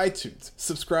 iTunes.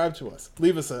 Subscribe to us.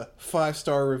 Leave us a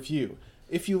 5-star review.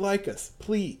 If you like us,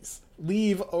 please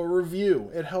leave a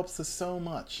review. It helps us so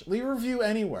much. Leave a review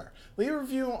anywhere. Leave a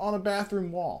review on a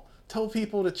bathroom wall. Tell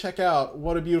people to check out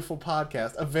What a Beautiful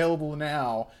Podcast, available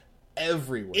now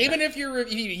everywhere. Even if you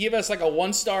give us like a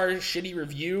 1-star shitty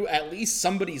review, at least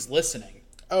somebody's listening.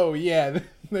 Oh yeah,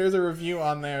 there's a review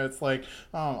on there. It's like,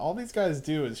 all these guys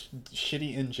do is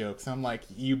shitty in-jokes. I'm like,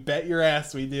 you bet your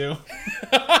ass we do.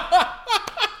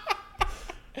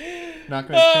 Not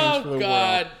going to change for the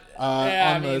God. world.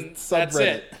 Yeah, on I mean, the that's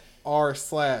subreddit it.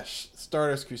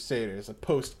 r/Stardust Crusaders, I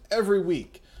post every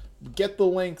week. Get the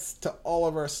links to all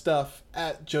of our stuff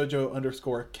at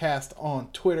JoJo_cast on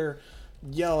Twitter.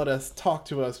 Yell at us, talk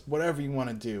to us, whatever you want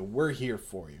to do. We're here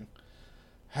for you.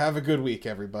 Have a good week,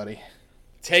 everybody.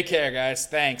 Take care, guys.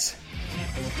 Thanks.